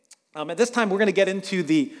At this time, we're going to get into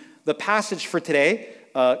the passage for today,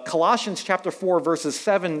 Colossians chapter 4, verses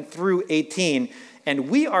 7 through 18. And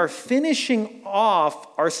we are finishing off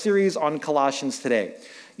our series on Colossians today.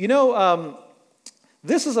 You know,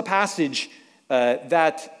 this is a passage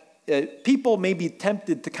that people may be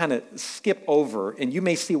tempted to kind of skip over, and you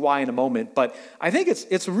may see why in a moment, but I think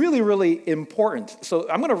it's really, really important. So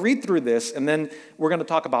I'm going to read through this, and then we're going to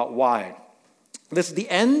talk about why. This is the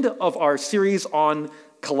end of our series on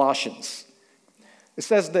Colossians. It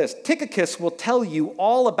says this: Tychicus will tell you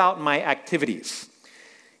all about my activities.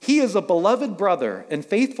 He is a beloved brother and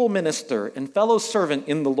faithful minister and fellow servant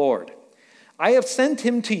in the Lord. I have sent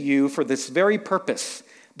him to you for this very purpose,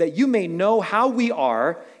 that you may know how we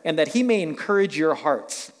are and that he may encourage your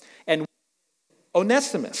hearts. And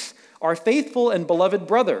Onesimus, our faithful and beloved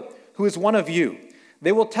brother, who is one of you.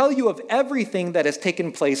 They will tell you of everything that has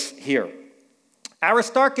taken place here.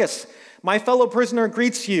 Aristarchus, my fellow prisoner,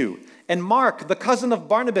 greets you, and Mark, the cousin of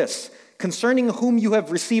Barnabas, concerning whom you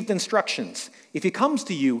have received instructions. If he comes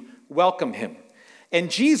to you, welcome him.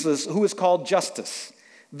 And Jesus, who is called Justus.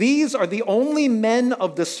 These are the only men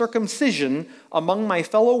of the circumcision among my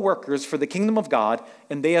fellow workers for the kingdom of God,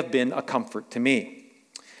 and they have been a comfort to me.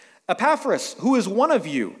 Epaphras, who is one of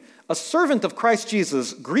you, a servant of Christ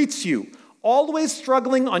Jesus, greets you, always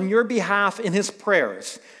struggling on your behalf in his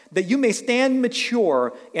prayers, that you may stand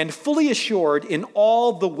mature and fully assured in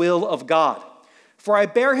all the will of God. For I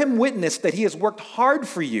bear him witness that he has worked hard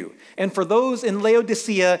for you and for those in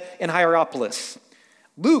Laodicea and Hierapolis.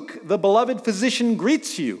 Luke, the beloved physician,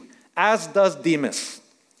 greets you, as does Demas.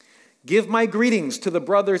 Give my greetings to the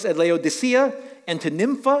brothers at Laodicea and to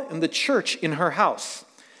Nympha and the church in her house.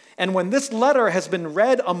 And when this letter has been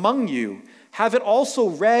read among you, have it also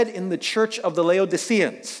read in the church of the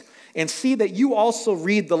Laodiceans, and see that you also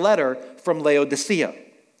read the letter from Laodicea.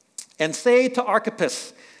 And say to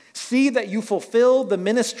Archippus, see that you fulfill the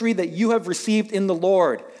ministry that you have received in the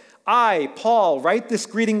Lord. I, Paul, write this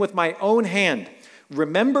greeting with my own hand.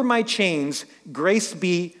 Remember my chains, grace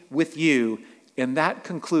be with you. And that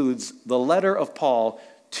concludes the letter of Paul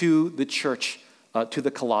to the church, to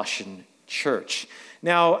the Colossian church.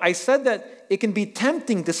 Now, I said that it can be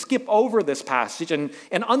tempting to skip over this passage, and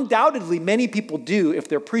undoubtedly many people do if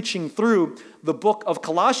they're preaching through the book of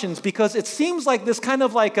Colossians, because it seems like this kind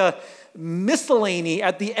of like a miscellany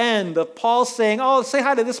at the end of Paul saying, oh, say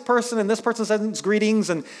hi to this person, and this person sends greetings,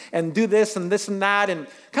 and do this and that, and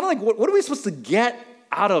kind of like, what are we supposed to get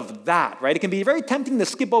out of that, right? It can be very tempting to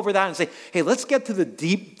skip over that and say, hey, let's get to the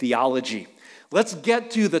deep theology. Let's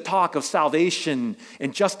get to the talk of salvation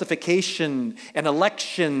and justification and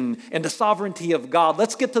election and the sovereignty of God.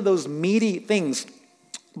 Let's get to those meaty things.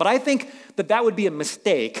 But I think that would be a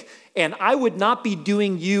mistake, and I would not be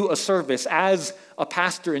doing you a service as a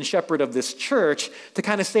pastor and shepherd of this church to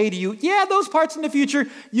kind of say to you, yeah, those parts in the future,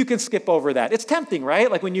 you can skip over that. It's tempting, right?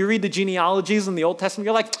 Like when you read the genealogies in the Old Testament,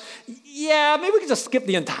 you're like, yeah, maybe we can just skip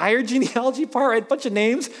the entire genealogy part, right? A bunch of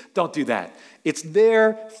names. Don't do that. It's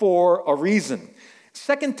there for a reason.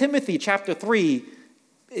 2 Timothy chapter 3,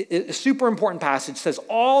 a super important passage, says,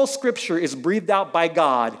 all scripture is breathed out by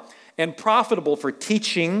God and profitable for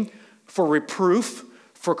teaching, for reproof,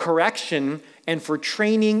 for correction, and for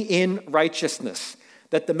training in righteousness,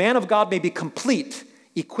 that the man of God may be complete,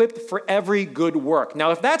 equipped for every good work.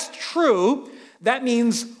 Now, if that's true, that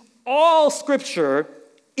means all scripture,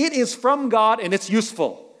 it is from God and it's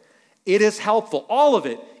useful. It is helpful, all of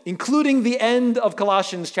it, including the end of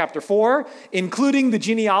Colossians chapter 4, including the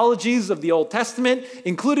genealogies of the Old Testament,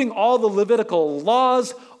 including all the Levitical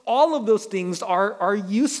laws. All of those things are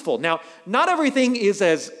useful. Now, not everything is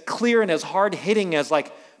as clear and as hard-hitting as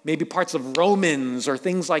like maybe parts of Romans or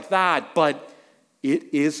things like that, but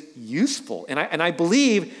it is useful. And I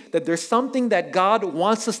believe that there's something that God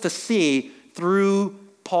wants us to see through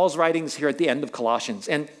Paul's writings here at the end of Colossians.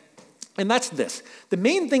 And that's this. The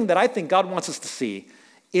main thing that I think God wants us to see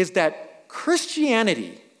is that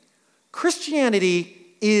Christianity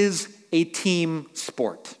is a team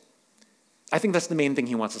sport. I think that's the main thing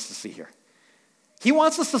he wants us to see here. He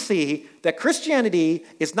wants us to see that Christianity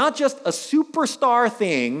is not just a superstar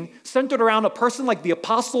thing centered around a person like the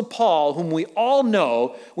Apostle Paul, whom we all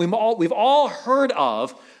know, we've all heard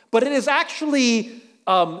of, but it is actually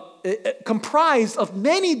comprised of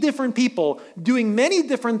many different people doing many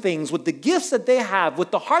different things with the gifts that they have,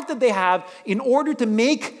 with the heart that they have, in order to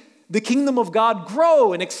make the kingdom of God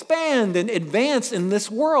grow and expand and advance in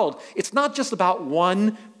this world. It's not just about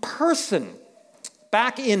one person.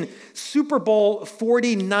 Back in Super Bowl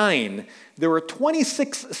 49, there were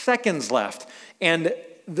 26 seconds left, and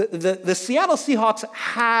the Seattle Seahawks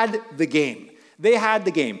had the game. They had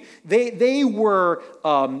the game. They were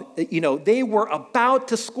about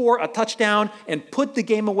to score a touchdown and put the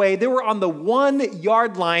game away. They were on the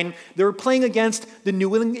 1-yard line. They were playing against the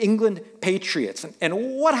New England Patriots.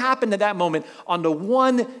 And what happened at that moment on the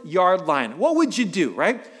 1-yard line? What would you do,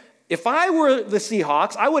 right? If I were the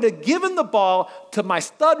Seahawks, I would have given the ball to my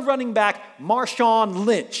stud running back, Marshawn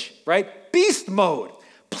Lynch, right? Beast mode.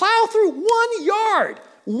 Plow through 1 yard.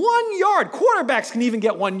 1 yard. Quarterbacks can even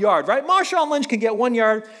get 1 yard, right? Marshawn Lynch can get 1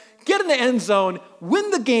 yard, get in the end zone,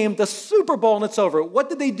 win the game, the Super Bowl, and it's over. What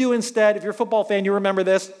did they do instead? If you're a football fan, you remember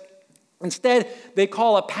this. Instead, they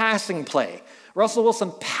call a passing play. Russell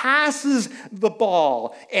Wilson passes the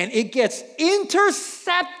ball, and it gets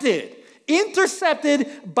intercepted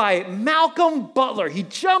by Malcolm Butler. He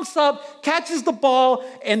jumps up, catches the ball,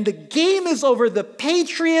 and the game is over. The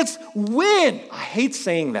Patriots win. I hate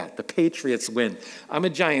saying that. The Patriots win. I'm a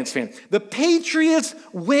Giants fan. The Patriots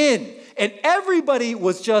win. And everybody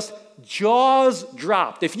was just jaws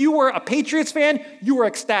dropped. If you were a Patriots fan, you were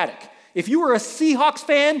ecstatic. If you were a Seahawks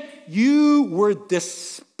fan, you were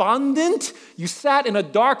despondent. You sat in a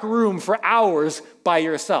dark room for hours by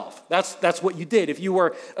yourself. That's what you did if you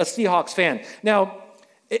were a Seahawks fan. Now,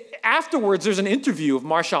 afterwards, there's an interview of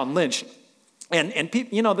Marshawn Lynch. And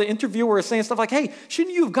the interviewer is saying stuff like, hey,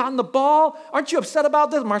 shouldn't you have gotten the ball? Aren't you upset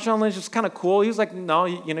about this? Marshawn Lynch was kind of cool. He was like, no,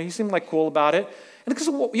 he seemed like cool about it. And because,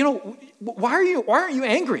 why aren't you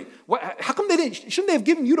angry? How come shouldn't they have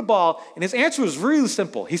given you the ball? And his answer was really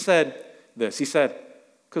simple. He said,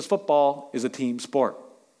 because football is a team sport.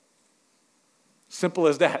 Simple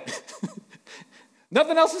as that.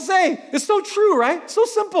 Nothing else to say. It's so true, right? So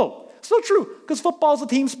simple. So true, because football is a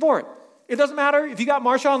team sport. It doesn't matter if you got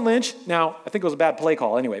Marshawn Lynch. Now, I think it was a bad play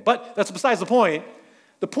call anyway, but that's besides the point.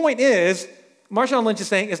 The point is, Marshawn Lynch is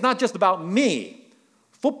saying, it's not just about me.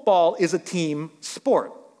 Football is a team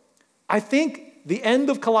sport. I think the end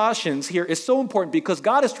of Colossians here is so important because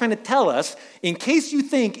God is trying to tell us, in case you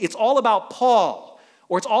think it's all about Paul,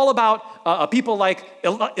 or it's all about people like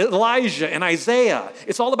Elijah and Isaiah,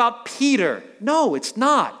 it's all about Peter. No, it's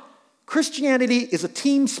not. Christianity is a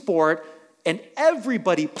team sport, and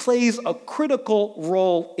everybody plays a critical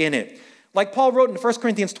role in it. Like Paul wrote in 1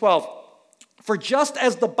 Corinthians 12, for just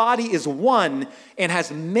as the body is one and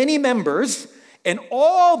has many members, and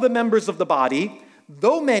all the members of the body,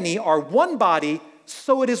 though many, are one body,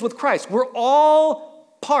 so it is with Christ. We're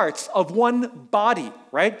all parts of one body,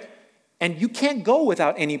 right? And you can't go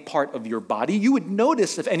without any part of your body. You would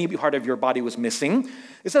notice if any part of your body was missing.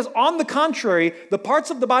 It says, on the contrary, the parts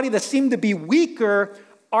of the body that seem to be weaker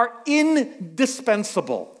are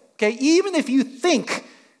indispensable. Okay, even if you think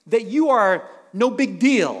that you are no big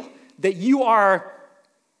deal, that you are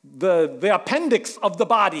the appendix of the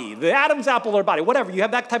body, the Adam's apple or body, whatever, you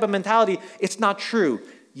have that type of mentality, it's not true.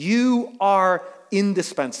 You are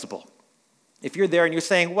indispensable. If you're there and you're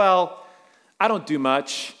saying, well, I don't do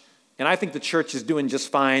much, and I think the church is doing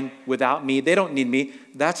just fine without me, they don't need me,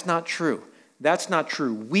 that's not true. That's not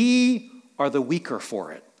true. We are the weaker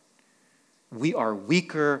for it. We are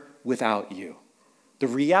weaker without you. The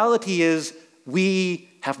reality is we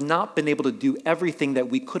have not been able to do everything that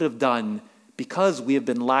we could have done because we have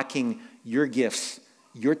been lacking your gifts,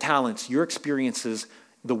 your talents, your experiences,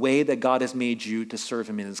 the way that God has made you to serve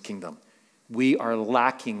him in his kingdom. We are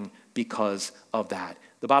lacking because of that.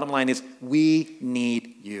 The bottom line is we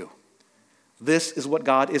need you. This is what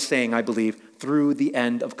God is saying, I believe, through the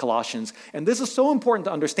end of Colossians. And this is so important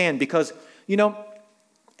to understand because,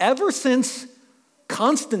 ever since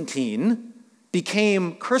Constantine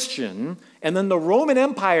became Christian, and then the Roman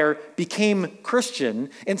Empire became Christian,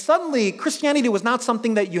 and suddenly Christianity was not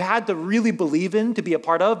something that you had to really believe in to be a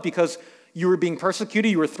part of because you were being persecuted,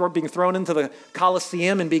 you were being thrown into the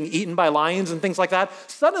Colosseum and being eaten by lions and things like that.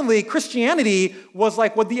 Suddenly Christianity was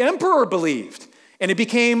like what the emperor believed, and it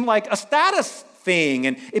became like a status thing,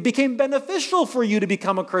 and it became beneficial for you to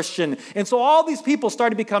become a Christian. And so all these people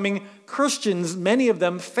started becoming Christians, many of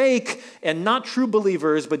them fake and not true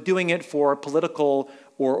believers, but doing it for political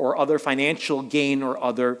or other financial gain or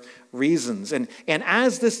other reasons. And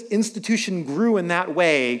as this institution grew in that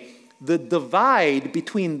way, the divide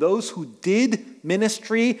between those who did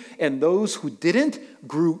ministry and those who didn't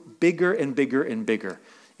grew bigger and bigger and bigger.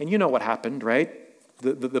 And you know what happened, right?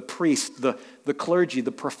 The priests, the clergy,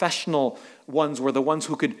 the professional ones were the ones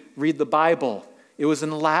who could read the Bible. It was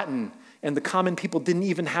in Latin, and the common people didn't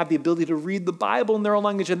even have the ability to read the Bible in their own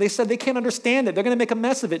language, and they said they can't understand it. They're going to make a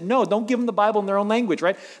mess of it. No, don't give them the Bible in their own language,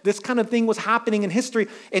 right? This kind of thing was happening in history,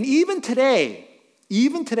 and even today,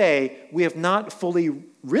 we have not fully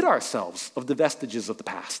rid ourselves of the vestiges of the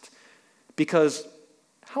past, because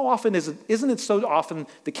How often isn't it so often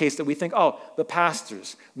the case that we think, oh, the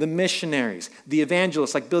pastors, the missionaries, the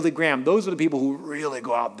evangelists like Billy Graham, those are the people who really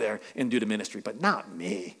go out there and do the ministry, but not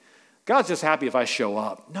me. God's just happy if I show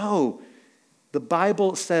up. No, the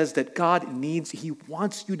Bible says that he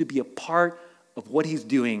wants you to be a part of what he's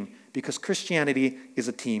doing because Christianity is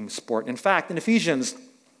a team sport. In fact, in Ephesians,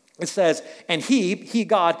 it says, and he,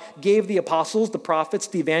 God, gave the apostles, the prophets,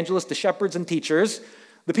 the evangelists, the shepherds and teachers,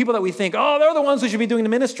 the people that we think, oh, they're the ones who should be doing the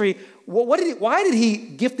ministry. Well, why did he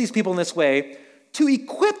gift these people in this way? To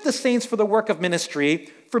equip the saints for the work of ministry,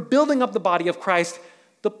 for building up the body of Christ.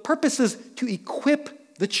 The purpose is to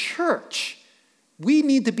equip the church. We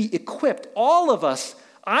need to be equipped. All of us,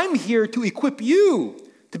 I'm here to equip you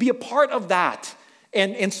to be a part of that.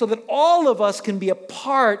 And so that all of us can be a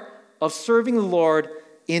part of serving the Lord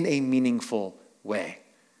in a meaningful way.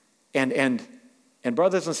 And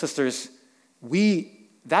brothers and sisters,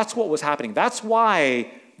 that's what was happening. That's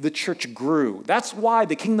why the church grew. That's why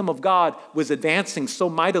the kingdom of God was advancing so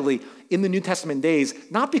mightily in the New Testament days,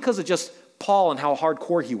 not because of just Paul and how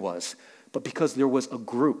hardcore he was, but because there was a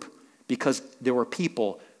group, because there were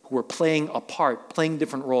people who were playing a part, playing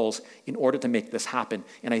different roles in order to make this happen.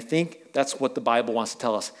 And I think that's what the Bible wants to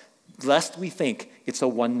tell us, lest we think it's a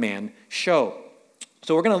one-man show.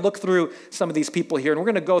 So we're going to look through some of these people here, and we're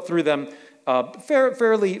going to go through them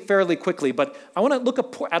fairly quickly, but I want to look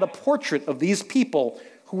at a portrait of these people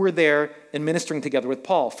who were there and ministering together with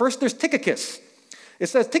Paul. First, there's Tychicus. It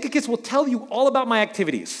says, Tychicus will tell you all about my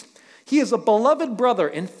activities. He is a beloved brother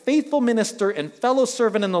and faithful minister and fellow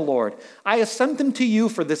servant in the Lord. I have sent him to you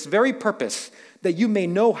for this very purpose, that you may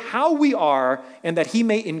know how we are and that he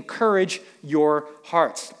may encourage your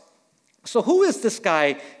hearts. So who is this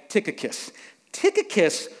guy, Tychicus?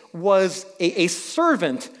 Tychicus was a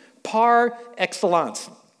servant par excellence.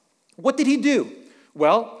 What did he do?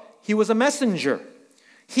 Well, he was a messenger.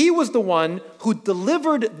 He was the one who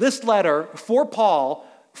delivered this letter for Paul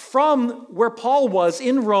from where Paul was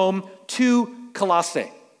in Rome to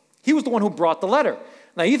Colossae. He was the one who brought the letter.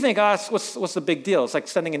 Now you think, what's the big deal? It's like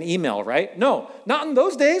sending an email, right? No, not in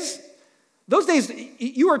those days. Those days,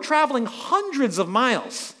 you are traveling hundreds of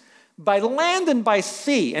miles by land and by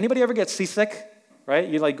sea. Anybody ever get seasick, right?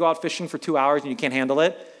 You go out fishing for 2 hours and you can't handle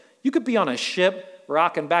it. You could be on a ship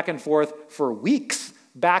rocking back and forth for weeks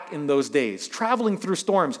back in those days, traveling through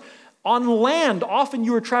storms. On land, often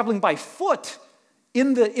you were traveling by foot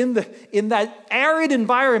in that arid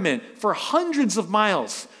environment for hundreds of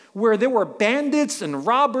miles where there were bandits and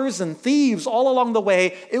robbers and thieves all along the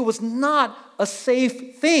way. It was not a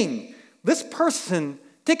safe thing. This person,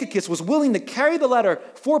 Tychicus, was willing to carry the letter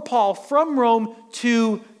for Paul from Rome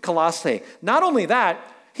to Colossae. Not only that,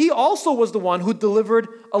 he also was the one who delivered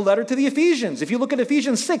a letter to the Ephesians. If you look at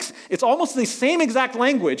Ephesians 6, it's almost the same exact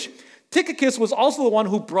language. Tychicus was also the one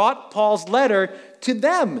who brought Paul's letter to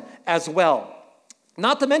them as well.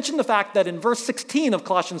 Not to mention the fact that in verse 16 of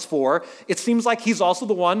Colossians 4, it seems like he's also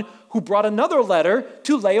the one who brought another letter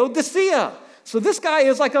to Laodicea. So this guy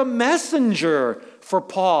is like a messenger for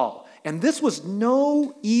Paul. And this was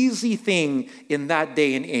no easy thing in that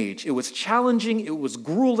day and age. It was challenging, it was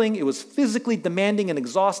grueling, it was physically demanding and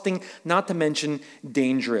exhausting, not to mention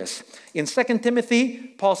dangerous. In 2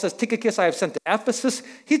 Timothy, Paul says, Tychicus I have sent to Ephesus.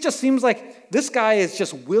 He just seems like this guy is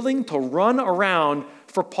just willing to run around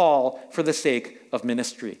for Paul for the sake of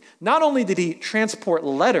ministry. Not only did he transport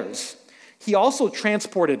letters, he also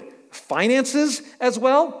transported finances as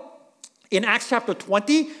well. In Acts chapter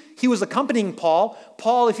 20, he was accompanying Paul.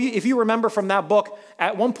 Paul, if you remember from that book,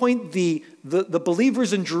 at one point the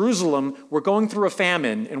believers in Jerusalem were going through a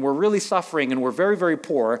famine and were really suffering and were very, very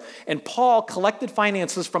poor. And Paul collected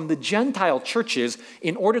finances from the Gentile churches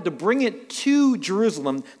in order to bring it to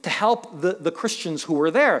Jerusalem to help the Christians who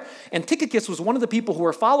were there. And Tychicus was one of the people who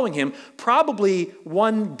were following him, probably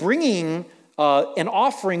one bringing an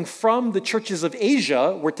offering from the churches of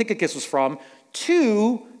Asia, where Tychicus was from,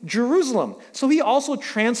 to Jerusalem. So he also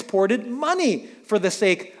transported money for the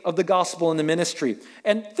sake of the gospel and the ministry.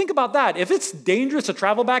 And think about that. If it's dangerous to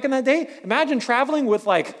travel back in that day, imagine traveling with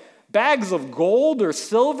bags of gold or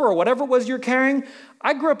silver or whatever it was you're carrying.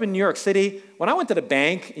 I grew up in New York City. When I went to the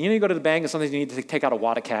bank, you go to the bank and sometimes you need to take out a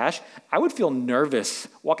wad of cash, I would feel nervous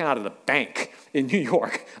walking out of the bank in New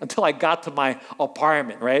York until I got to my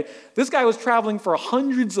apartment, right? This guy was traveling for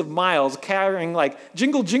hundreds of miles carrying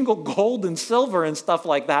jingle gold and silver and stuff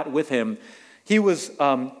like that with him. He was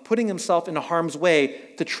putting himself into harm's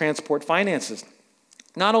way to transport finances.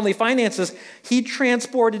 Not only finances, he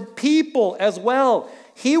transported people as well.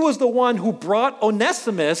 He was the one who brought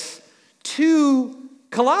Onesimus to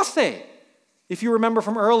Colossae. If you remember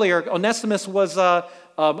from earlier, Onesimus was a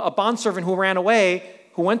bondservant who ran away.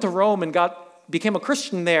 who went to Rome and became a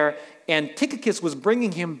Christian there, and Tychicus was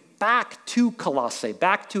bringing him back to Colossae,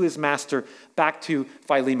 back to his master, back to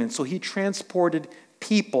Philemon. So he transported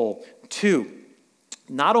people too.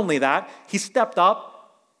 Not only that, he stepped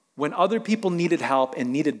up when other people needed help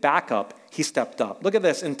and needed backup. He stepped up. Look at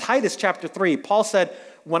this. In Titus chapter 3, Paul said,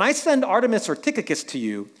 "When I send Artemas or Tychicus to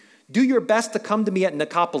you, do your best to come to me at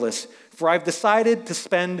Nicopolis, for I've decided to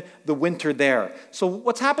spend the winter there." So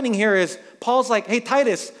what's happening here is Paul's like, "Hey,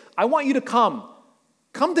 Titus, I want you to come.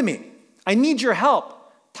 Come to me. I need your help."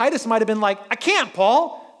 Titus might have been like, "I can't,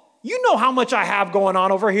 Paul. You know how much I have going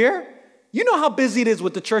on over here. You know how busy it is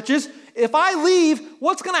with the churches. If I leave,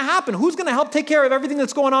 what's going to happen? Who's going to help take care of everything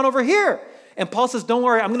that's going on over here?" And Paul says, "Don't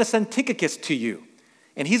worry, I'm going to send Tychicus to you.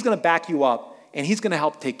 And he's going to back you up, and he's going to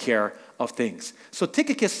help take care of things." So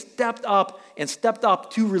Tychicus stepped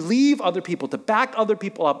up to relieve other people, to back other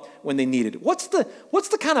people up when they needed it. What's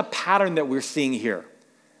the kind of pattern that we're seeing here?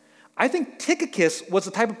 I think Tychicus was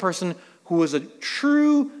the type of person who was a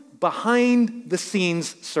true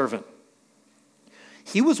behind-the-scenes servant.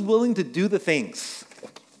 He was willing to do the things.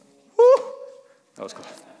 Woo! That was cool.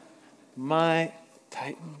 My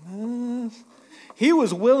tightness. He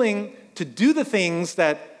was willing to do the things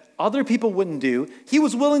that other people wouldn't do. He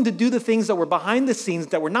was willing to do the things that were behind the scenes,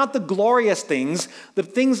 that were not the glorious things, the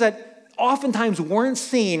things that oftentimes weren't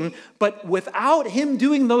seen, but without him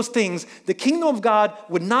doing those things, the kingdom of God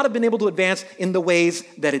would not have been able to advance in the ways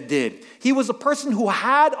that it did. He was a person who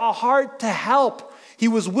had a heart to help. He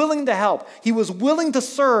was willing to help. He was willing to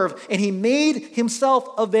serve, and he made himself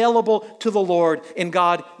available to the Lord, and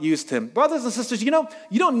God used him. Brothers and sisters, you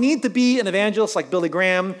don't need to be an evangelist like Billy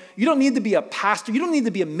Graham. You don't need to be a pastor. You don't need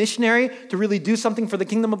to be a missionary to really do something for the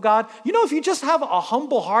kingdom of God. If you just have a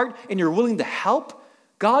humble heart and you're willing to help,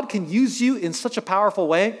 God can use you in such a powerful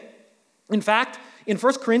way. In fact, in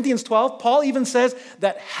 1 Corinthians 12, Paul even says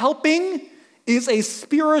that helping is a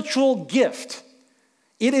spiritual gift.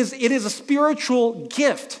 It is a spiritual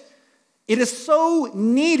gift. It is so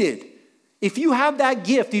needed. If you have that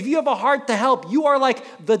gift, if you have a heart to help, you are like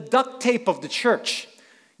the duct tape of the church.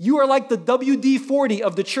 You are like the WD-40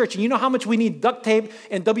 of the church. And you know how much we need duct tape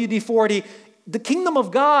and WD-40? The kingdom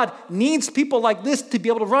of God needs people like this to be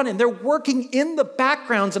able to run, and they're working in the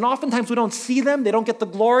backgrounds, and oftentimes we don't see them, they don't get the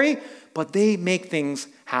glory, but they make things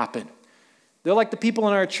happen. They're like the people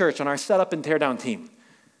in our church, on our set up and tear down team.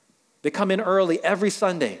 They come in early every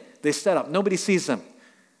Sunday, they set up, nobody sees them.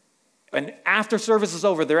 And after service is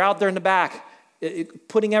over, they're out there in the back,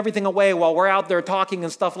 putting everything away while we're out there talking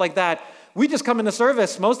and stuff like that. We just come into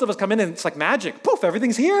service, most of us come in and it's like magic, poof,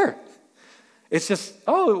 everything's here. It's just,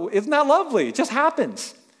 oh, isn't that lovely? It just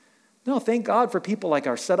happens. No, thank God for people like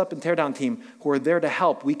our setup and teardown team who are there to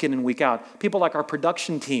help week in and week out. People like our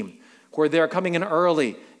production team who are there coming in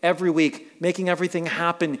early every week, making everything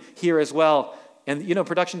happen here as well. And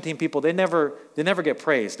production team people, they never get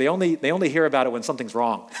praised. They only hear about it when something's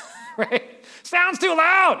wrong, right? Sounds too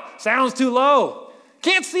loud, sounds too low.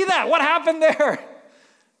 Can't see that. What happened there?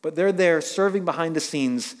 But they're there serving behind the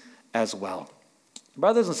scenes as well.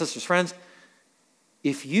 Brothers and sisters, friends,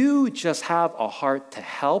 if you just have a heart to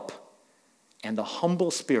help and a humble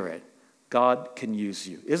spirit, God can use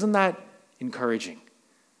you. Isn't that encouraging?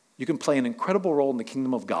 You can play an incredible role in the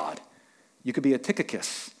kingdom of God. You could be a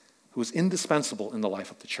Tychicus who is indispensable in the life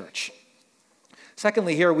of the church.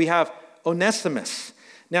 Secondly, here we have Onesimus.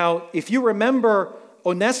 Now, if you remember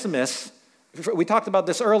Onesimus, we talked about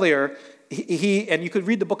this earlier, and you could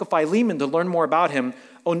read the book of Philemon to learn more about him.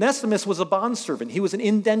 Onesimus was a bondservant. He was an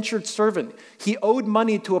indentured servant. He owed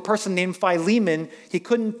money to a person named Philemon. He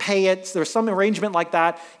couldn't pay it. So there was some arrangement like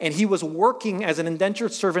that, and he was working as an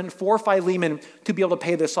indentured servant for Philemon to be able to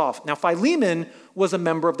pay this off. Now, Philemon was a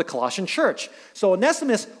member of the Colossian church. So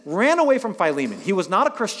Onesimus ran away from Philemon. He was not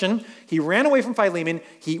a Christian. He ran away from Philemon.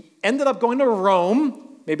 He ended up going to Rome.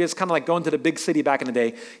 Maybe it's kind of like going to the big city back in the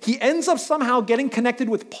day. He ends up somehow getting connected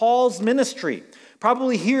with Paul's ministry.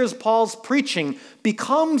 Probably hears Paul's preaching,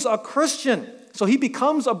 becomes a Christian. So he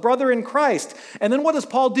becomes a brother in Christ. And then what does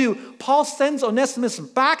Paul do? Paul sends Onesimus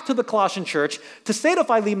back to the Colossian church to say to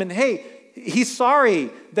Philemon, hey, he's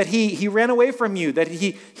sorry that he ran away from you, that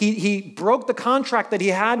he broke the contract that he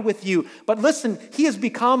had with you. But listen, he has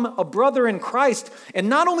become a brother in Christ. And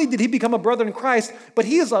not only did he become a brother in Christ, but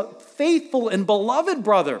he is a faithful and beloved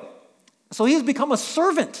brother. So he has become a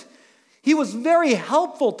servant. He was very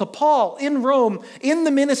helpful to Paul in Rome, in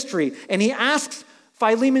the ministry, and he asks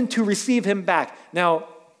Philemon to receive him back. Now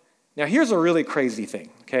here's a really crazy thing,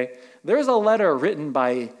 okay? There's a letter written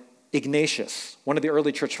by Ignatius, one of the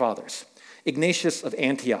early church fathers. Ignatius of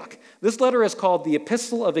Antioch. This letter is called the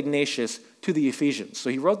Epistle of Ignatius to the Ephesians. So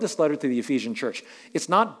he wrote this letter to the Ephesian church. It's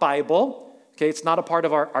not Bible, okay? It's not a part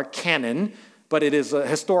of our canon, but it is a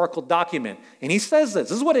historical document. And he says this.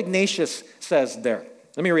 This is what Ignatius says there.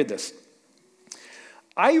 Let me read this.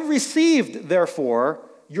 I received, therefore,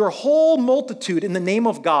 your whole multitude in the name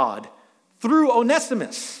of God through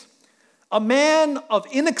Onesimus, a man of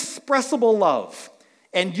inexpressible love,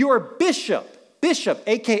 and your bishop,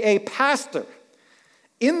 aka pastor,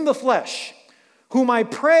 in the flesh, whom I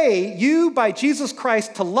pray you by Jesus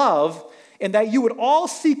Christ to love, and that you would all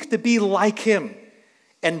seek to be like him.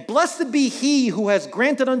 And blessed be he who has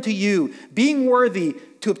granted unto you, being worthy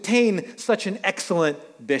to obtain such an excellent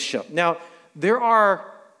bishop. Now, there are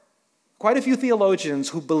quite a few theologians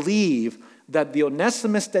who believe that the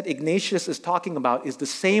Onesimus that Ignatius is talking about is the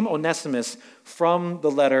same Onesimus from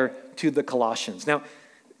the letter to the Colossians. Now,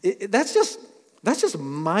 that's just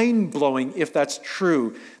mind-blowing if that's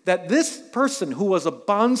true, that this person who was a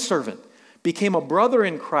bondservant became a brother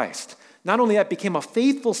in Christ. Not only that, became a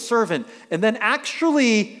faithful servant, and then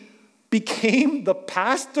actually became the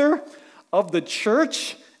pastor of the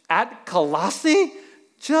church at Colossae.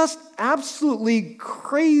 Just absolutely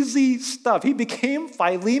crazy stuff. He became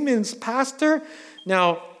Philemon's pastor.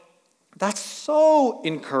 Now, that's so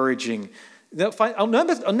encouraging.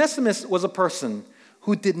 Onesimus was a person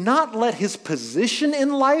who did not let his position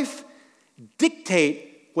in life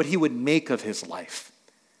dictate what he would make of his life.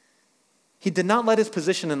 He did not let his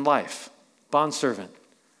position in life, bondservant,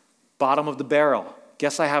 bottom of the barrel,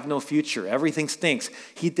 guess I have no future, everything stinks.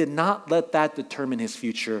 He did not let that determine his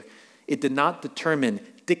future. It did not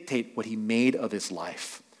dictate what he made of his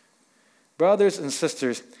life. Brothers and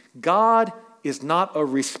sisters, God is not a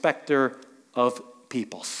respecter of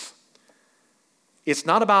peoples. It's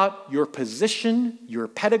not about your position, your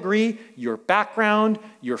pedigree, your background,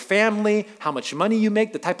 your family, how much money you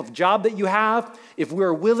make, the type of job that you have. If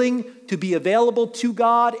we're willing to be available to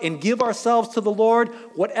God and give ourselves to the Lord,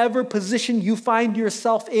 whatever position you find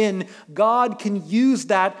yourself in, God can use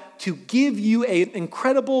that to give you an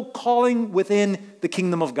incredible calling within the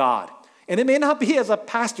kingdom of God. And it may not be as a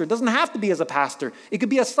pastor. It doesn't have to be as a pastor. It could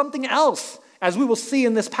be as something else, as we will see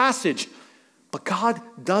in this passage. But God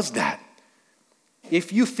does that.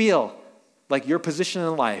 If you feel like your position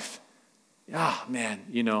in life,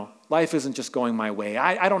 life isn't just going my way.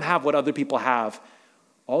 I don't have what other people have.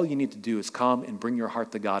 All you need to do is come and bring your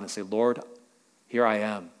heart to God and say, Lord, here I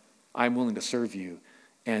am. I'm willing to serve you.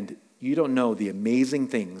 And you don't know the amazing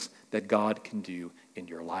things that God can do in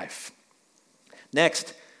your life.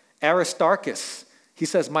 Next, Aristarchus. He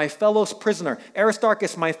says, my fellow prisoner.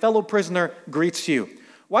 Aristarchus, my fellow prisoner, greets you.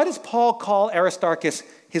 Why does Paul call Aristarchus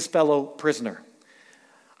his fellow prisoner?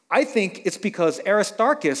 I think it's because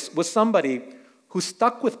Aristarchus was somebody who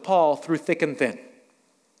stuck with Paul through thick and thin.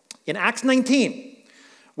 In Acts 19,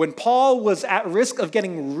 when Paul was at risk of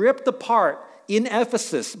getting ripped apart in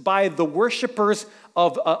Ephesus by the worshipers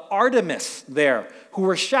of Artemis there, who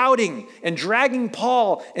were shouting and dragging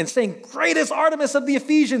Paul and saying, "Great is Artemis of the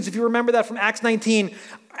Ephesians," if you remember that from Acts 19,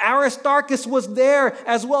 Aristarchus was there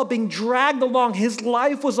as well, being dragged along. His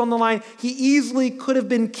life was on the line. He easily could have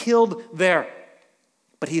been killed there.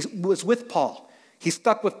 But he was with Paul. He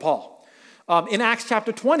stuck with Paul. In Acts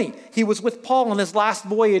chapter 20, he was with Paul on his last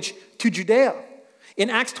voyage to Judea.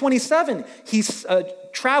 In Acts 27, he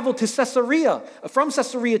traveled to Caesarea, from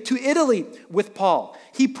Caesarea to Italy with Paul.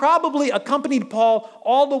 He probably accompanied Paul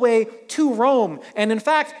all the way to Rome. And in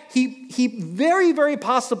fact, he very, very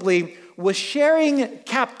possibly was sharing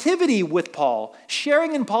captivity with Paul,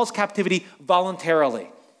 sharing in Paul's captivity voluntarily.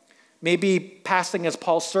 Maybe passing as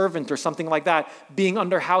Paul's servant or something like that, being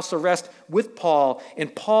under house arrest with Paul,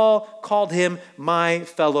 and Paul called him my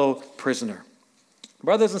fellow prisoner.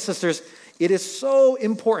 Brothers and sisters, it is so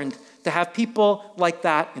important to have people like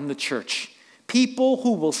that in the church. People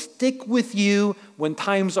who will stick with you when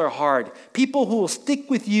times are hard. People who will stick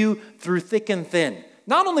with you through thick and thin.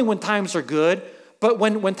 Not only when times are good, but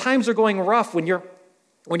when times are going rough, when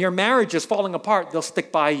your marriage is falling apart, they'll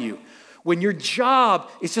stick by you. When your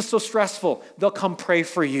job is just so stressful, they'll come pray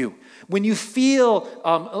for you. When you feel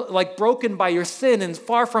like broken by your sin and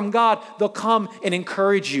far from God, they'll come and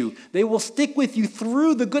encourage you. They will stick with you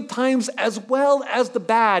through the good times as well as the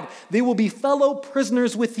bad. They will be fellow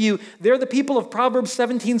prisoners with you. They're the people of Proverbs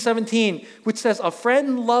 17:17, which says, "A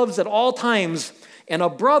friend loves at all times, and a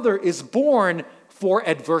brother is born for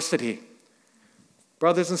adversity."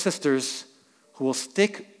 Brothers and sisters who will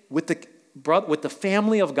stick with the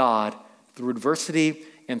family of God through adversity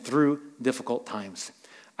and through difficult times.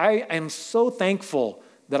 I am so thankful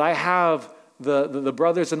that I have the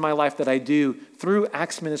brothers in my life that I do through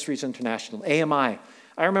Acts Ministries International, AMI.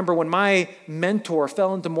 I remember when my mentor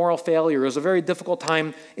fell into moral failure. It was a very difficult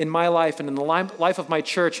time in my life and in the life of my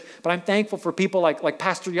church, but I'm thankful for people like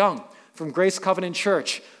Pastor Young from Grace Covenant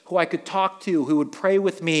Church, who I could talk to, who would pray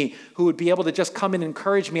with me, who would be able to just come and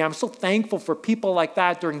encourage me. I'm so thankful for people like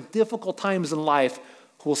that during difficult times in life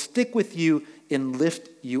who will stick with you and lift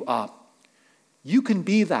you up. You can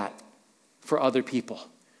be that for other people.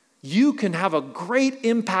 You can have a great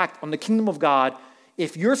impact on the kingdom of God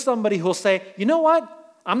if you're somebody who will say, you know what?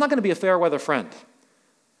 I'm not going to be a fair weather friend.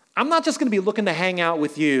 I'm not just going to be looking to hang out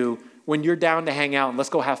with you when you're down to hang out and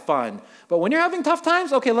let's go have fun. But when you're having tough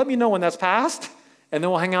times, okay, let me know when that's passed and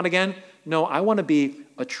then we'll hang out again. No, I want to be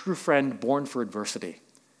a true friend born for adversity.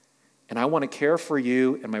 And I want to care for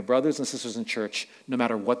you and my brothers and sisters in church no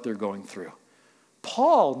matter what they're going through.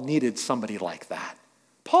 Paul needed somebody like that.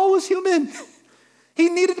 Paul was human. He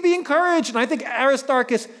needed to be encouraged. And I think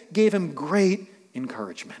Aristarchus gave him great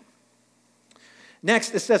encouragement.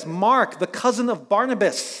 Next, it says, Mark, the cousin of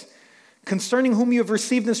Barnabas, concerning whom you have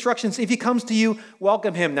received instructions. If he comes to you,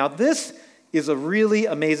 welcome him. Now, this is a really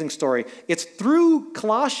amazing story. It's through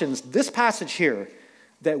Colossians, this passage here,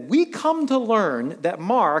 that we come to learn that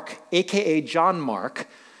Mark, a.k.a. John Mark,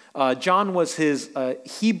 John was his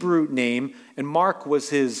Hebrew name, and Mark was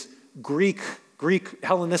his Greek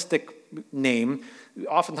Hellenistic name.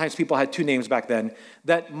 Oftentimes people had two names back then.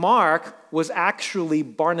 That Mark was actually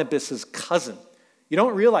Barnabas's cousin. You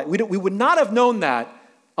don't realize, we would not have known that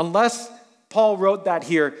unless Paul wrote that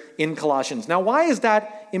here in Colossians. Now, why is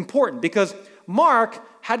that important? Because Mark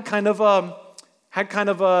had some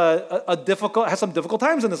difficult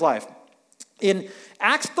times in his life. In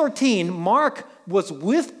Acts 13, Mark was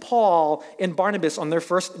with Paul and Barnabas on their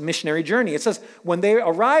first missionary journey. It says, when they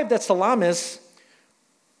arrived at Salamis,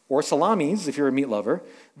 or Salamis, if you're a meat lover,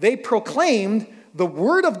 they proclaimed the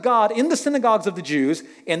word of God in the synagogues of the Jews,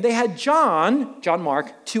 and they had John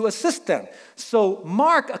Mark, to assist them. So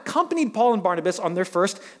Mark accompanied Paul and Barnabas on their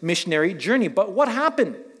first missionary journey. But what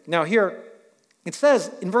happened? Now here, it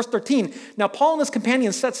says in verse 13, now Paul and his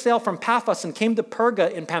companions set sail from Paphos and came to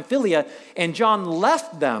Perga in Pamphylia, and John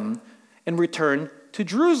left them and returned to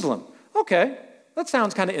Jerusalem. Okay, that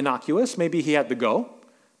sounds kind of innocuous. Maybe he had to go.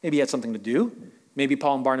 Maybe he had something to do. Maybe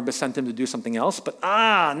Paul and Barnabas sent him to do something else, but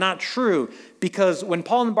not true. Because when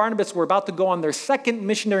Paul and Barnabas were about to go on their second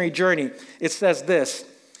missionary journey, it says this,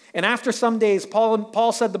 and after some days,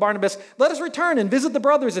 Paul said to Barnabas, let us return and visit the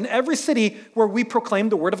brothers in every city where we proclaim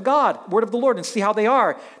the word of God, word of the Lord, and see how they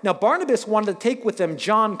are. Now Barnabas wanted to take with them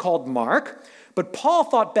John called Mark, but Paul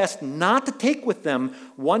thought best not to take with them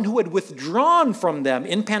one who had withdrawn from them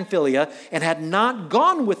in Pamphylia and had not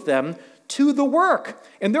gone with them to the work.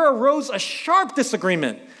 And there arose a sharp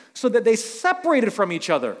disagreement so that they separated from each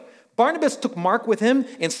other. Barnabas took Mark with him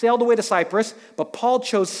and sailed away to Cyprus, but Paul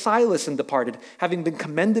chose Silas and departed, having been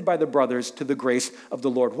commended by the brothers to the grace of the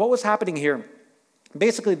Lord. What was happening here?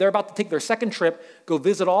 Basically, they're about to take their second trip, go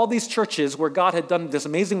visit all these churches where God had done this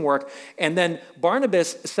amazing work, and then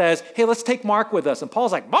Barnabas says, hey, let's take Mark with us. And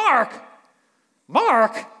Paul's like, Mark?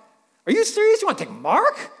 Are you serious? You want to take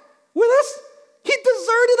Mark with us? He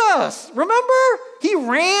deserted us, remember? He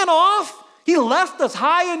ran off. He left us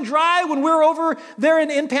high and dry when we were over there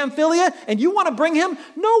in Pamphylia, and you want to bring him?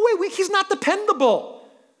 No way, he's not dependable.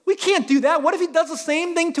 We can't do that. What if he does the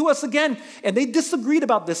same thing to us again? And they disagreed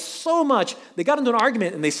about this so much, they got into an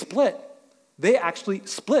argument and they split. They actually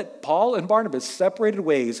split. Paul and Barnabas separated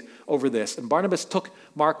ways over this, and Barnabas took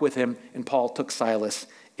Mark with him, and Paul took Silas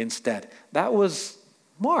instead. That was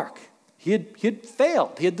Mark. He had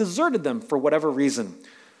failed. He had deserted them for whatever reason.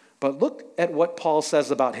 But look at what Paul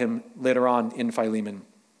says about him later on in Philemon.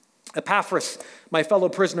 Epaphras, my fellow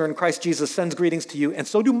prisoner in Christ Jesus, sends greetings to you, and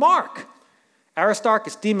so do Mark,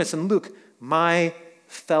 Aristarchus, Demas, and Luke, my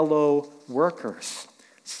fellow workers.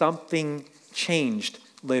 Something changed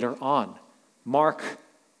later on. Mark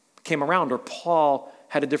came around, or Paul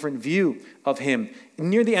had a different view of him.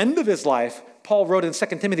 Near the end of his life, Paul wrote in 2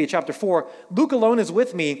 Timothy chapter 4, Luke alone is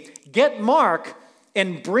with me. Get Mark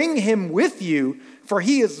and bring him with you, for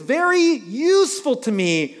he is very useful to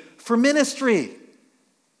me for ministry.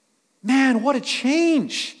 Man, what a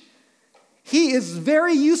change. He is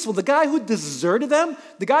very useful. The guy who deserted them,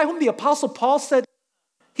 the guy whom the Apostle Paul said,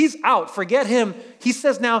 he's out, forget him. He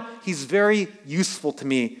says now, he's very useful to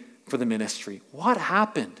me for the ministry. What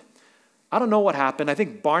happened? I don't know what happened. I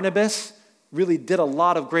think Barnabas really did a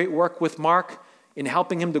lot of great work with Mark in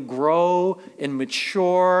helping him to grow and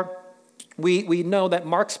mature. We know that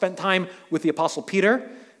Mark spent time with the Apostle Peter.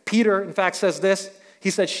 Peter, in fact, says this. He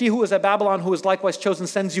said, she who is at Babylon, who is likewise chosen,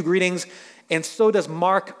 sends you greetings, and so does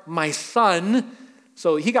Mark, my son.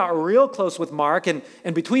 So he got real close with Mark, and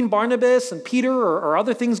between Barnabas and Peter or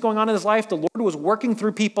other things going on in his life, the Lord was working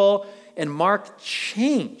through people, and Mark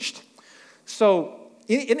changed. So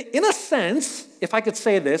in a sense, if I could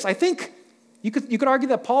say this, I think you could argue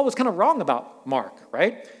that Paul was kind of wrong about Mark,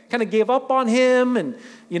 right? Kind of gave up on him, and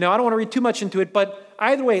I don't want to read too much into it, but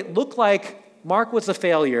either way, it looked like Mark was a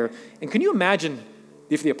failure. And can you imagine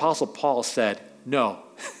if the Apostle Paul said, no,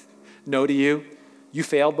 no to you, you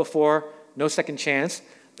failed before, no second chance?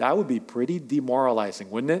 That would be pretty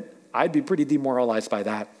demoralizing, wouldn't it? I'd be pretty demoralized by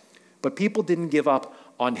that. But people didn't give up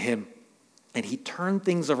on him. And he turned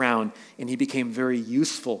things around, and he became very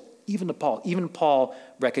useful, even to Paul. Even Paul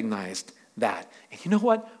recognized that. And you know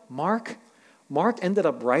what? Mark ended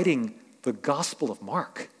up writing the Gospel of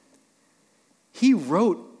Mark. He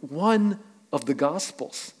wrote one of the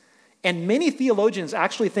Gospels. And many theologians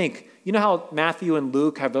actually think, you know how Matthew and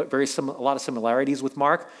Luke have a lot of similarities with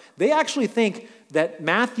Mark? They actually think that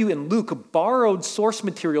Matthew and Luke borrowed source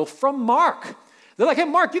material from Mark. They're like, hey,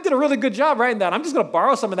 Mark, you did a really good job writing that. I'm just going to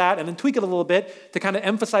borrow some of that and then tweak it a little bit to kind of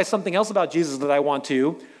emphasize something else about Jesus that I want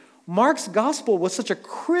to. Mark's gospel was such a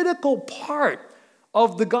critical part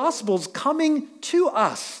of the gospels coming to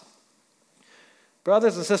us.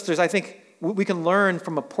 Brothers and sisters, I think what we can learn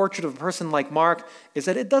from a portrait of a person like Mark is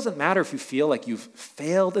that it doesn't matter if you feel like you've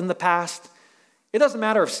failed in the past. It doesn't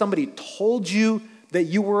matter if somebody told you that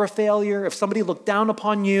you were a failure, if somebody looked down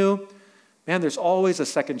upon you. Man, there's always a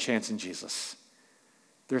second chance in Jesus.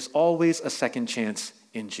 There's always a second chance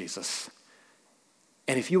in Jesus.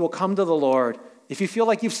 And if you will come to the Lord, if you feel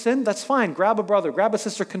like you've sinned, that's fine. Grab a brother, grab a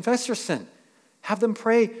sister, confess your sin. Have them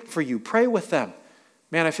pray for you. Pray with them.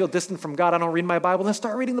 Man, I feel distant from God. I don't read my Bible. Then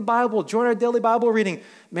start reading the Bible. Join our daily Bible reading.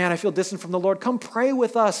 Man, I feel distant from the Lord. Come pray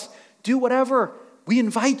with us. Do whatever. We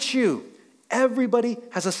invite you. Everybody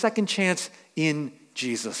has a second chance in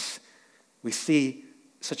Jesus. We see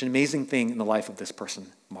such an amazing thing in the life of this person,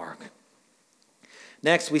 Mark.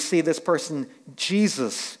 Next, we see this person,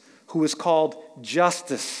 Jesus, who is called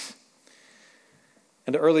Justice.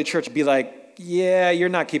 And the early church would be like, yeah, you're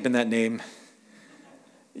not keeping that name.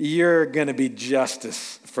 You're going to be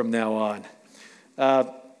Justice from now on.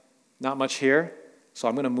 Not much here, so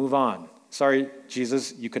I'm going to move on. Sorry,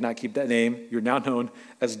 Jesus, you could not keep that name. You're now known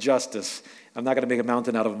as Justice. I'm not going to make a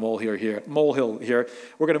mountain out of a molehill here.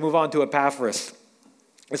 We're going to move on to Epaphras.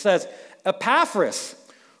 It says, Epaphras,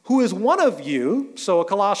 who is one of you, so a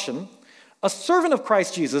Colossian, a servant of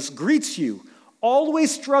Christ Jesus, greets you,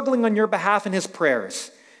 always struggling on your behalf in his prayers,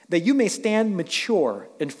 that you may stand mature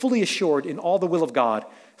and fully assured in all the will of God.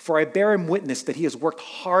 For I bear him witness that he has worked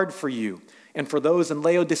hard for you and for those in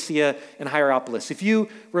Laodicea and Hierapolis. If you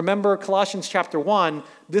remember Colossians chapter 1,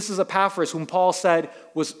 this is Epaphras, whom Paul said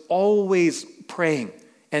was always praying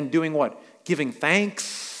and doing what? Giving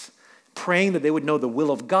thanks, praying that they would know the will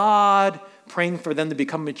of God, praying for them to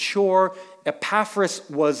become mature. Epaphras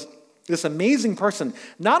was this amazing person.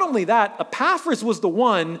 Not only that, Epaphras was the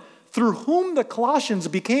one through whom the Colossians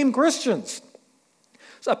became Christians.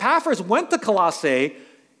 So Epaphras went to Colossae,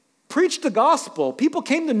 preached the gospel, people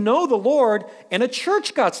came to know the Lord, and a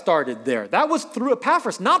church got started there. That was through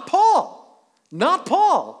Epaphras, not Paul. Not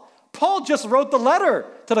Paul. Paul just wrote the letter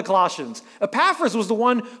to the Colossians. Epaphras was the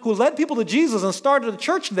one who led people to Jesus and started a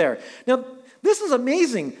church there. Now, this is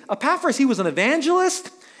amazing. Epaphras, he was an evangelist,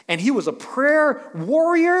 and he was a prayer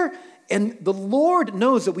warrior, and the Lord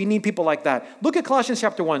knows that we need people like that. Look at Colossians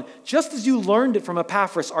chapter 1. Just as you learned it from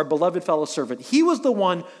Epaphras, our beloved fellow servant, he was the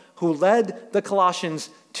one who led the Colossians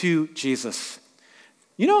to Jesus.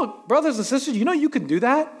 You know, brothers and sisters, you can do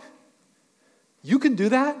that. You can do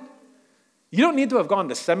that. You don't need to have gone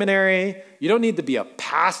to seminary. You don't need to be a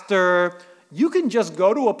pastor. You can just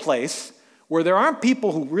go to a place where there aren't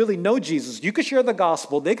people who really know Jesus. You can share the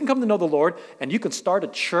gospel. They can come to know the Lord, and you can start a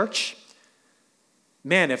church.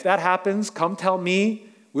 Man, if that happens, come tell me.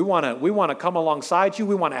 We want to come alongside you.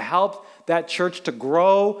 We want to help that church to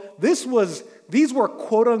grow. These were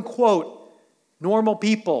quote unquote normal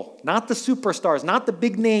people, not the superstars, not the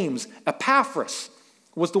big names. Epaphras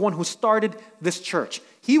was the one who started this church.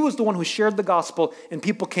 He was the one who shared the gospel, and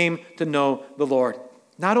people came to know the Lord.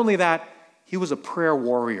 Not only that, he was a prayer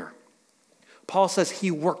warrior. Paul says he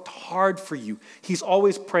worked hard for you. He's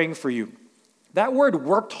always praying for you. That word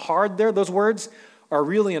worked hard there, those words are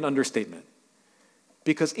really an understatement.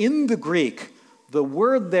 Because in the Greek, the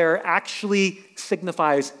word there actually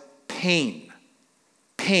signifies pain.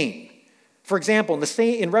 Pain. For example,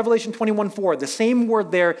 in Revelation 21:4, the same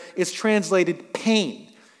word there is translated pain.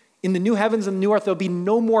 In the new heavens and the new earth, there'll be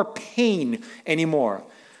no more pain anymore.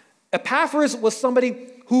 Epaphras was somebody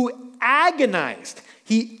who agonized.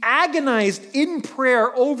 He agonized in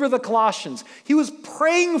prayer over the Colossians. He was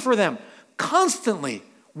praying for them constantly.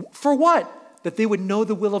 For what? That they would know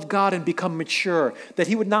the will of God and become mature. That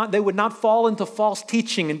they would not fall into false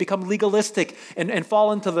teaching and become legalistic and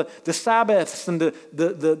fall into the Sabbaths and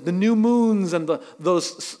the new moons and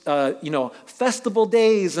those festival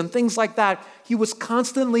days and things like that. He was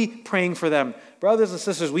constantly praying for them. Brothers and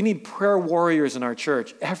sisters, we need prayer warriors in our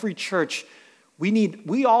church. Every church,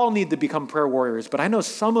 we all need to become prayer warriors. But I know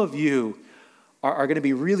some of you are going to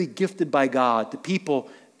be really gifted by God to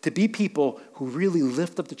be people who really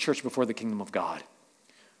lift up the church before the kingdom of God,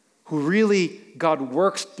 who really God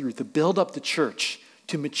works through to build up the church,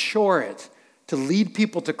 to mature it, to lead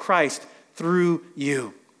people to Christ through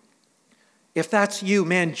you. If that's you,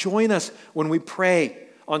 man, join us when we pray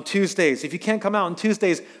on Tuesdays. If you can't come out on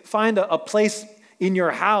Tuesdays, find a place in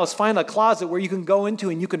your house, find a closet where you can go into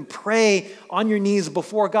and you can pray on your knees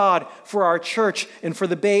before God for our church and for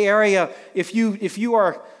the Bay Area. If you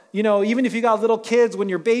are, even if you got little kids, when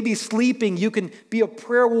your baby's sleeping, you can be a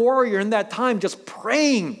prayer warrior in that time, just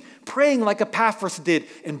praying like Epaphras did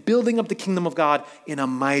and building up the kingdom of God in a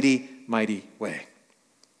mighty, mighty way.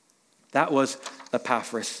 That was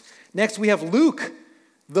Epaphras. Next, we have Luke,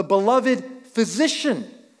 the beloved physician.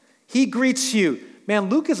 He greets you. Man,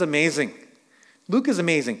 Luke is amazing. Luke is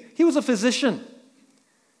amazing. He was a physician.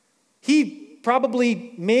 He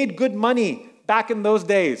probably made good money back in those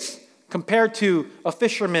days compared to a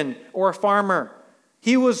fisherman or a farmer.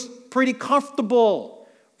 He was pretty comfortable,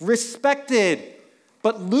 respected.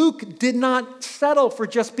 But Luke did not settle for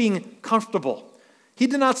just being comfortable. He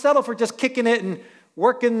did not settle for just kicking it and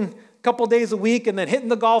working a couple days a week and then hitting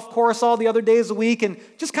the golf course all the other days a week and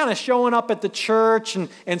just kind of showing up at the church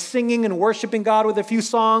and singing and worshiping God with a few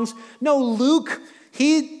songs. No, Luke,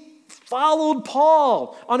 he followed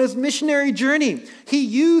Paul on his missionary journey. He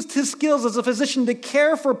used his skills as a physician to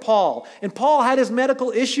care for Paul. And Paul had his medical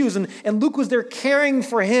issues, and Luke was there caring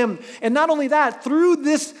for him. And not only that,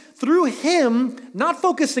 through him, not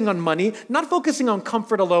focusing on money, not focusing on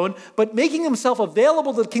comfort alone, but making himself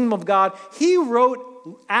available to the kingdom of God, he wrote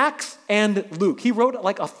Acts and Luke. He wrote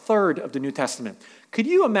like a third of the New Testament. Could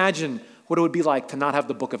you imagine what it would be like to not have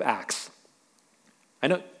the book of Acts? I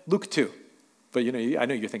know Luke too. But I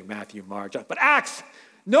know you're thinking Matthew, Mark, John, but Acts,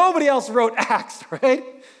 nobody else wrote Acts, right?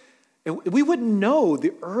 And we wouldn't know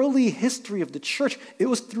the early history of the church. It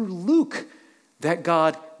was through Luke that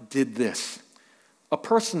God did this. A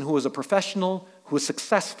person who was a professional, who was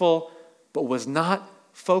successful, but was not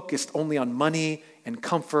focused only on money and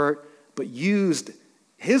comfort, but used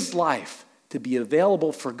his life to be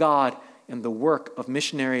available for God and the work of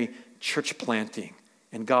missionary church planting.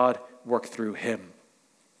 And God worked through him.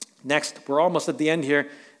 Next, we're almost at the end here,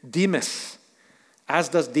 Demas, as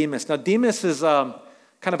does Demas. Now, Demas is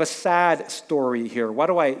kind of a sad story here. Why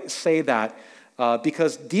do I say that?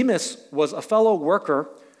 Because Demas was a fellow worker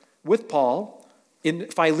with Paul. In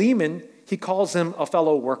Philemon, he calls him a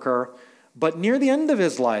fellow worker. But near the end of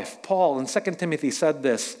his life, Paul in 2 Timothy said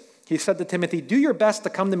this. He said to Timothy, "Do your best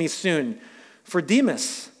to come to me soon, for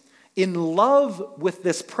Demas, in love with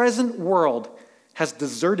this present world, has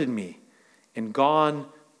deserted me and gone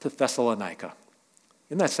to Thessalonica."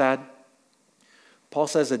 Isn't that sad? Paul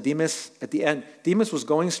says that Demas, at the end, Demas was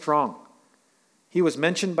going strong. He was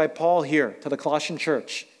mentioned by Paul here to the Colossian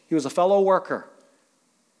church. He was a fellow worker.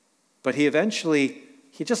 But he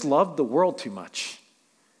just loved the world too much.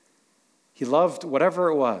 He loved whatever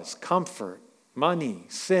it was, comfort, money,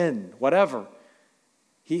 sin, whatever.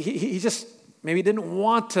 He just maybe didn't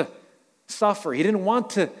want to suffer. He didn't want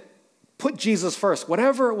to put Jesus first.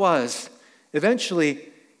 Whatever it was, eventually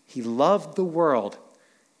he loved the world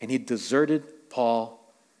and he deserted Paul.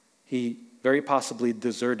 He very possibly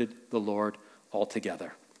deserted the Lord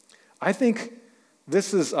altogether. I think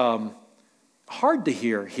this is hard to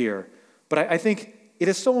hear here, but I think it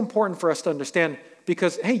is so important for us to understand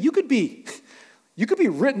because, hey, you could be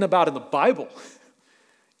written about in the Bible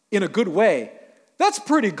in a good way. That's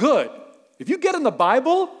pretty good. If you get in the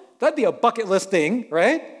Bible, that'd be a bucket list thing,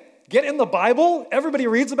 right? Get in the Bible, everybody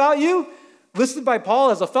reads about you. Listed by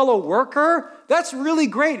Paul as a fellow worker, that's really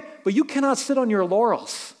great. But you cannot sit on your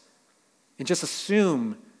laurels and just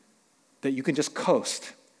assume that you can just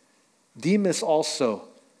coast. Demas also,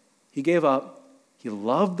 he gave up. He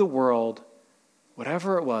loved the world,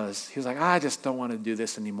 whatever it was. He was like, I just don't want to do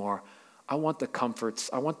this anymore. I want the comforts.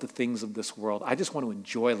 I want the things of this world. I just want to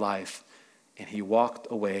enjoy life. And he walked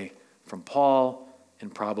away from Paul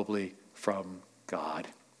and probably from God.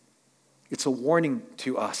 It's a warning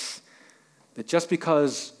to us that just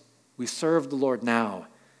because we serve the Lord now,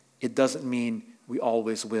 it doesn't mean we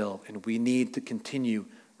always will, and we need to continue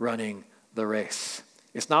running the race.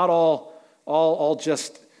 It's not all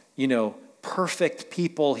just, perfect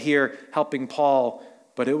people here helping Paul,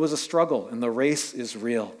 but it was a struggle, and the race is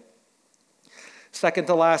real. Second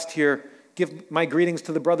to last here, give my greetings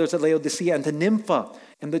to the brothers at Laodicea and to Nympha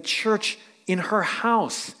and the church in her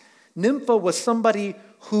house. Nympha was somebody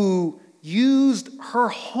who used her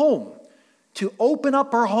home to open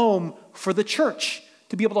up her home for the church,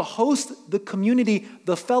 to be able to host the community,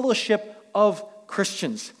 the fellowship of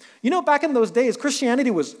Christians. Back in those days,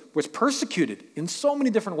 Christianity was persecuted in so many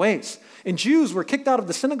different ways. And Jews were kicked out of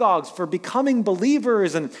the synagogues for becoming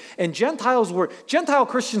believers, and Gentile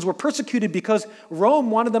Christians were persecuted because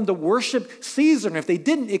Rome wanted them to worship Caesar, and if they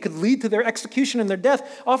didn't, it could lead to their execution and their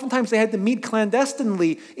death. Oftentimes they had to meet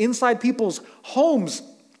clandestinely inside people's homes.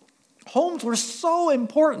 Homes were so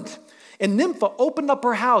important. And Nympha opened up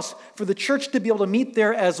her house for the church to be able to meet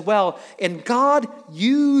there as well. And God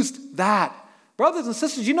used that. Brothers and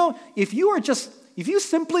sisters, if you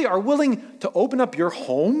simply are willing to open up your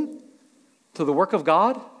home to the work of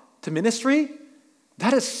God, to ministry,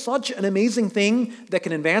 that is such an amazing thing that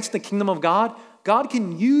can advance the kingdom of God. God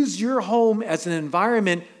can use your home as an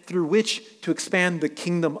environment through which to expand the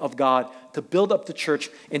kingdom of God, to build up the church,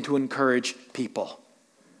 and to encourage people.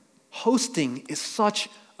 Hosting is such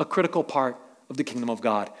a critical part of the kingdom of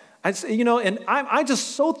God. And I'm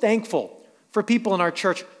just so thankful for people in our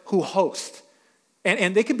church who host.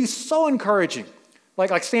 And they can be so encouraging.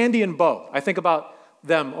 Like Sandy and Bo. I think about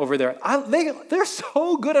them over there. They're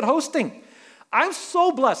so good at hosting. I'm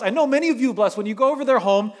so blessed. I know many of you are blessed. When you go over their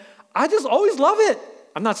home, I just always love it.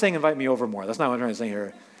 I'm not saying invite me over more. That's not what I'm trying to say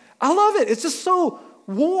here. I love it. It's just so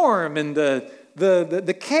warm, and the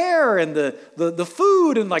care and the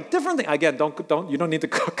food and different things. Again, you don't need to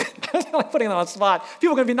cook. I'm not putting it on the spot.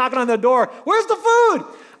 People are going to be knocking on their door. Where's the food?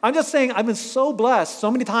 I'm just saying I've been so blessed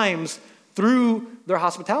so many times through their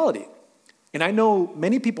hospitality. And I know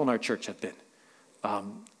many people in our church have been.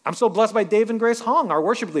 I'm so blessed by Dave and Grace Hong, our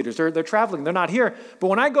worship leaders. They're traveling. They're not here. But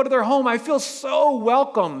when I go to their home, I feel so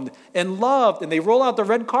welcomed and loved, and they roll out the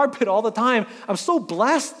red carpet all the time. I'm so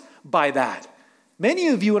blessed by that. Many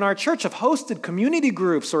of you in our church have hosted community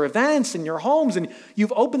groups or events in your homes, and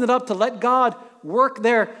you've opened it up to let God work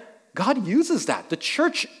there. God uses that. The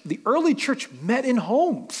church, the early church, met in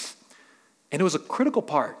homes, and it was a critical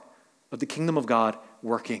part of the kingdom of God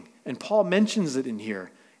working. And Paul mentions it in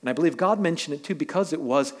here. And I believe God mentioned it too because it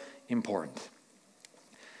was important.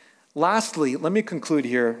 Lastly, let me conclude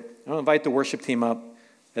here. I'll invite the worship team up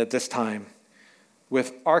at this time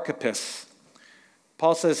with Archippus.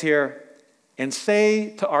 Paul says here, and say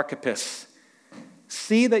to Archippus,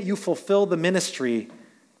 see that you fulfill the ministry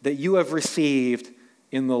that you have received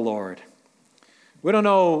in the Lord. We don't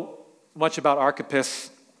know much about Archippus.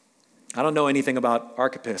 I don't know anything about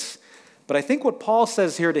Archippus. But I think what Paul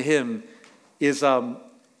says here to him is,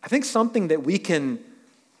 I think something that we can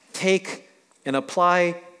take and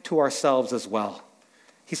apply to ourselves as well.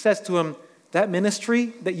 He says to him, that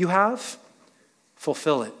ministry that you have,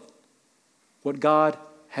 fulfill it. What God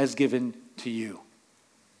has given to you.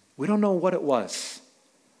 We don't know what it was.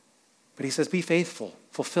 But he says, be faithful,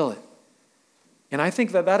 fulfill it. And I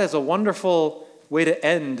think that is a wonderful way to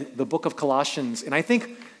end the book of Colossians. And I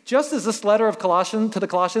think just as this letter of to the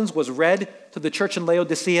Colossians was read to the church in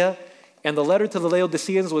Laodicea, and the letter to the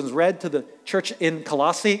Laodiceans was read to the church in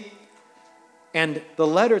Colossae, and the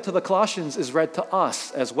letter to the Colossians is read to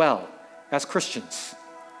us as well, as Christians.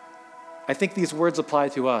 I think these words apply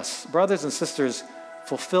to us. Brothers and sisters,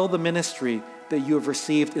 fulfill the ministry that you have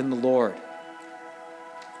received in the Lord.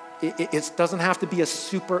 It doesn't have to be a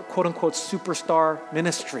quote-unquote, superstar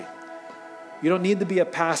ministry. You don't need to be a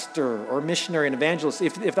pastor or missionary and evangelist.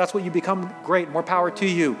 If that's what you become, great, more power to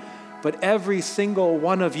you. But every single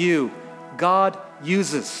one of you, God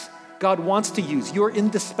uses. God wants to use. You're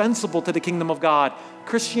indispensable to the kingdom of God.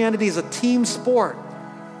 Christianity is a team sport.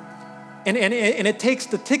 And it takes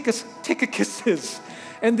the Tychicuses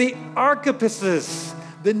and the Archippuses,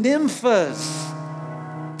 the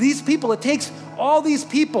Nymphas. These people, it takes all these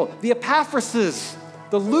people, the Epaphrases,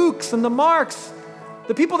 the Lukes and the Marks,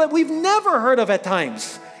 the people that we've never heard of at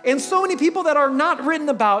times, and so many people that are not written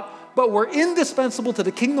about, but were indispensable to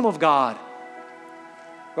the kingdom of God.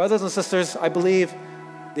 Brothers and sisters, I believe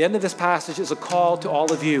the end of this passage is a call to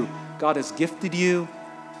all of you. God has gifted you.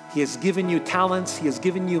 He has given you talents. He has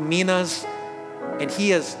given you minas. And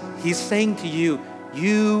He's saying to you,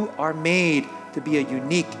 you are made to be a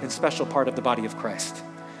unique and special part of the body of Christ.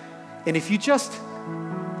 And if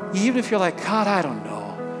even if you're like, God, I don't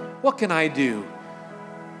know, what can I do?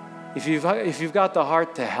 If you've got the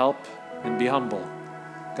heart to help and be humble,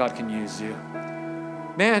 God can use you.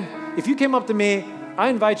 Man, if you came up to me, I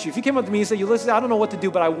invite you. If you came up to me and said, Ulysses, I don't know what to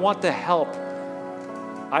do, but I want to help.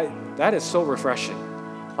 That is so refreshing.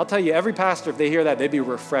 I'll tell you, every pastor, if they hear that, they'd be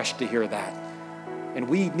refreshed to hear that. And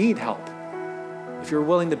we need help. If you're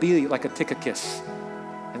willing to be like a Tychicus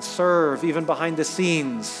and serve even behind the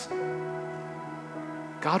scenes,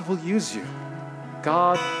 God will use you.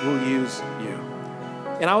 God will use you.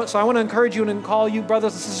 And so I want to encourage you and call you,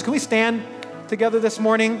 brothers and sisters, can we stand together this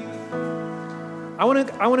morning? I want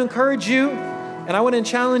to encourage you and I want to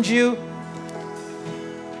challenge you.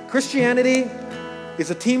 Christianity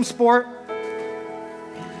is a team sport.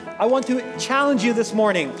 I want to challenge you this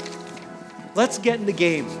morning. Let's get in the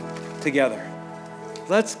game together.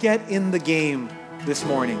 Let's get in the game this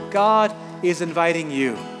morning. God is inviting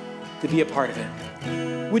you to be a part of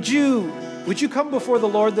it. Would you come before the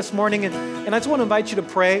Lord this morning? And I just want to invite you to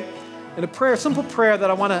pray. And a simple prayer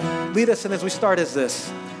that I want to lead us in as we start is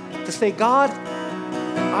this. To say, God,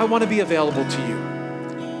 I want to be available to you.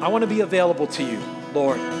 I want to be available to you,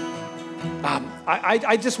 Lord.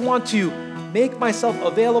 I just want to make myself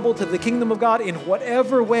available to the kingdom of God in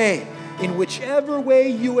whichever way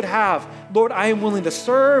you would have. Lord, I am willing to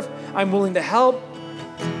serve. I'm willing to help.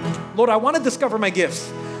 Lord, I want to discover my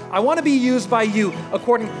gifts. I want to be used by you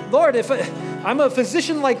Lord, if I'm a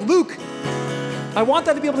physician like Luke, I want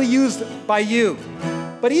that to be able to be used by you.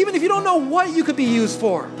 But even if you don't know what you could be used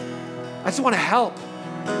for, I just want to help.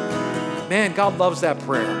 Man, God loves that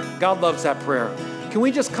prayer. God loves that prayer. Can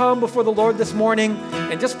we just come before the Lord this morning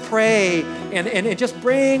and just pray and just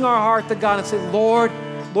bring our heart to God and say, Lord,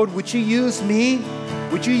 would you use me?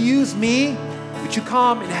 Would you use me? Would you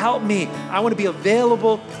come and help me? I want to be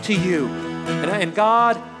available to you. And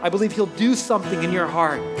God, I believe he'll do something in your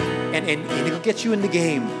heart and he'll get you in the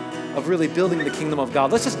game of really building the kingdom of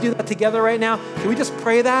God. Let's just do that together right now. Can we just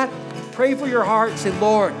pray that? Pray for your heart and say,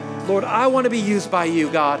 Lord, I want to be used by you,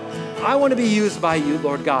 God. I want to be used by you,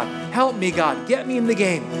 Lord God. Help me, God. Get me in the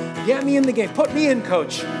game. Get me in the game. Put me in,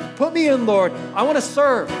 Coach. Put me in, Lord. I want to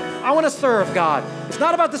serve. I want to serve, God. It's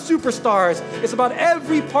not about the superstars. It's about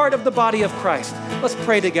every part of the body of Christ. Let's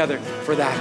pray together for that.